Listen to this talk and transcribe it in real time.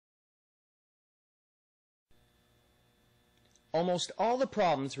Almost all the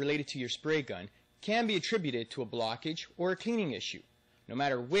problems related to your spray gun can be attributed to a blockage or a cleaning issue. No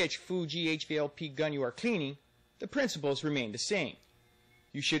matter which Fuji HVLP gun you are cleaning, the principles remain the same.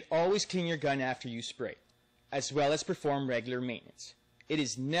 You should always clean your gun after you spray, as well as perform regular maintenance. It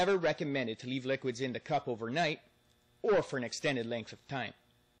is never recommended to leave liquids in the cup overnight or for an extended length of time.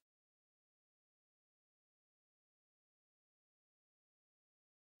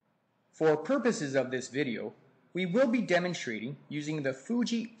 For purposes of this video, we will be demonstrating using the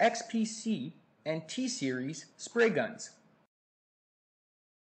Fuji XPC and T-Series spray guns.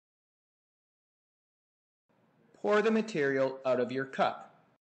 Pour the material out of your cup.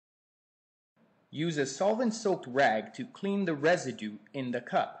 Use a solvent-soaked rag to clean the residue in the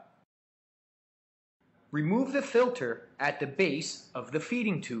cup. Remove the filter at the base of the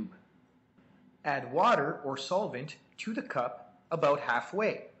feeding tube. Add water or solvent to the cup about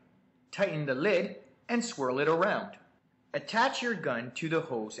halfway. Tighten the lid and swirl it around. Attach your gun to the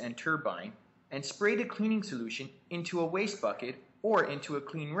hose and turbine and spray the cleaning solution into a waste bucket or into a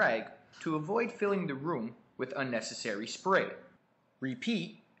clean rag to avoid filling the room with unnecessary spray.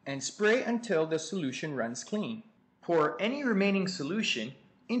 Repeat and spray until the solution runs clean. Pour any remaining solution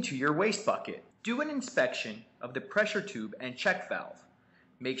into your waste bucket. Do an inspection of the pressure tube and check valve.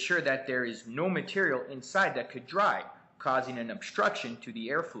 Make sure that there is no material inside that could dry, causing an obstruction to the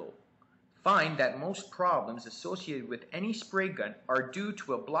airflow. Find that most problems associated with any spray gun are due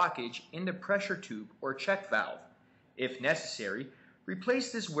to a blockage in the pressure tube or check valve. If necessary,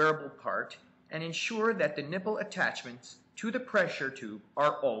 replace this wearable part and ensure that the nipple attachments to the pressure tube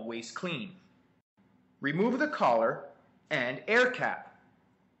are always clean. Remove the collar and air cap.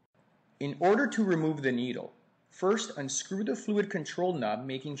 In order to remove the needle, first unscrew the fluid control knob,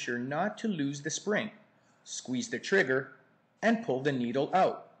 making sure not to lose the spring. Squeeze the trigger and pull the needle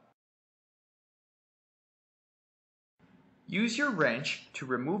out. Use your wrench to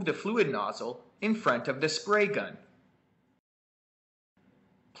remove the fluid nozzle in front of the spray gun.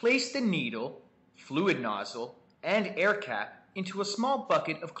 Place the needle, fluid nozzle, and air cap into a small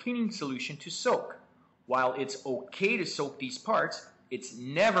bucket of cleaning solution to soak. While it's okay to soak these parts, it's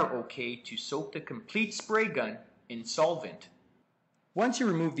never okay to soak the complete spray gun in solvent. Once you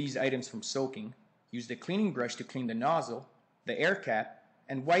remove these items from soaking, use the cleaning brush to clean the nozzle, the air cap,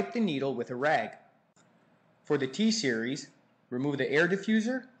 and wipe the needle with a rag. For the T-Series, remove the air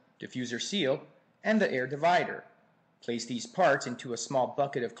diffuser, diffuser seal, and the air divider. Place these parts into a small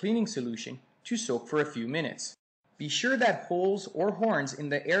bucket of cleaning solution to soak for a few minutes. Be sure that holes or horns in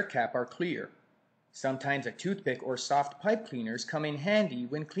the air cap are clear. Sometimes a toothpick or soft pipe cleaners come in handy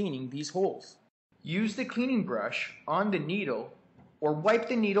when cleaning these holes. Use the cleaning brush on the needle or wipe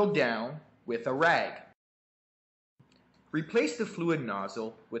the needle down with a rag. Replace the fluid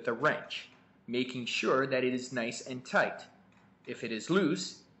nozzle with a wrench, making sure that it is nice and tight. If it is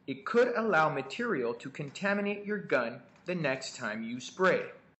loose, it could allow material to contaminate your gun the next time you spray.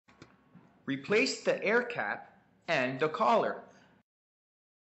 Replace the air cap and the collar.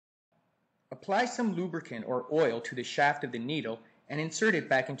 Apply some lubricant or oil to the shaft of the needle and insert it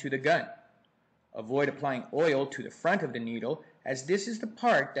back into the gun. Avoid applying oil to the front of the needle, as this is the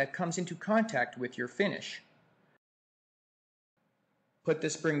part that comes into contact with your finish. Put the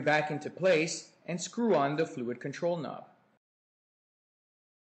spring back into place and screw on the fluid control knob.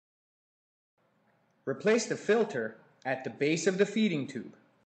 Replace the filter at the base of the feeding tube.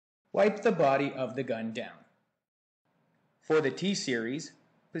 Wipe the body of the gun down. For the T-Series,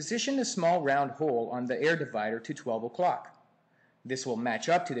 position the small round hole on the air divider to 12 o'clock. This will match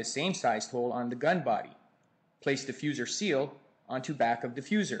up to the same sized hole on the gun body. Place the diffuser seal onto back of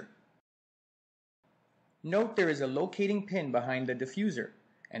diffuser. Note there is a locating pin behind the diffuser,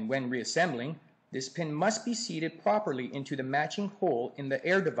 and when reassembling, this pin must be seated properly into the matching hole in the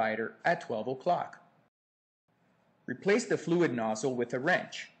air divider at 12 o'clock. Replace the fluid nozzle with a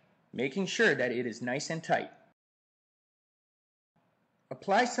wrench, making sure that it is nice and tight.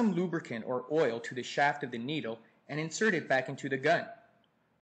 Apply some lubricant or oil to the shaft of the needle and insert it back into the gun.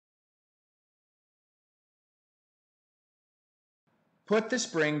 Put the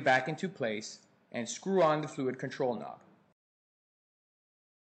spring back into place and screw on the fluid control knob.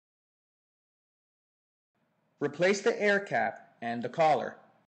 Replace the air cap and the collar.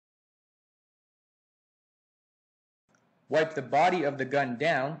 Wipe the body of the gun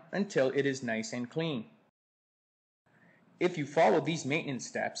down until it is nice and clean. If you follow these maintenance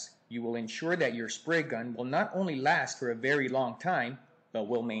steps, you will ensure that your spray gun will not only last for a very long time, but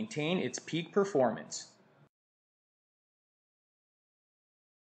will maintain its peak performance.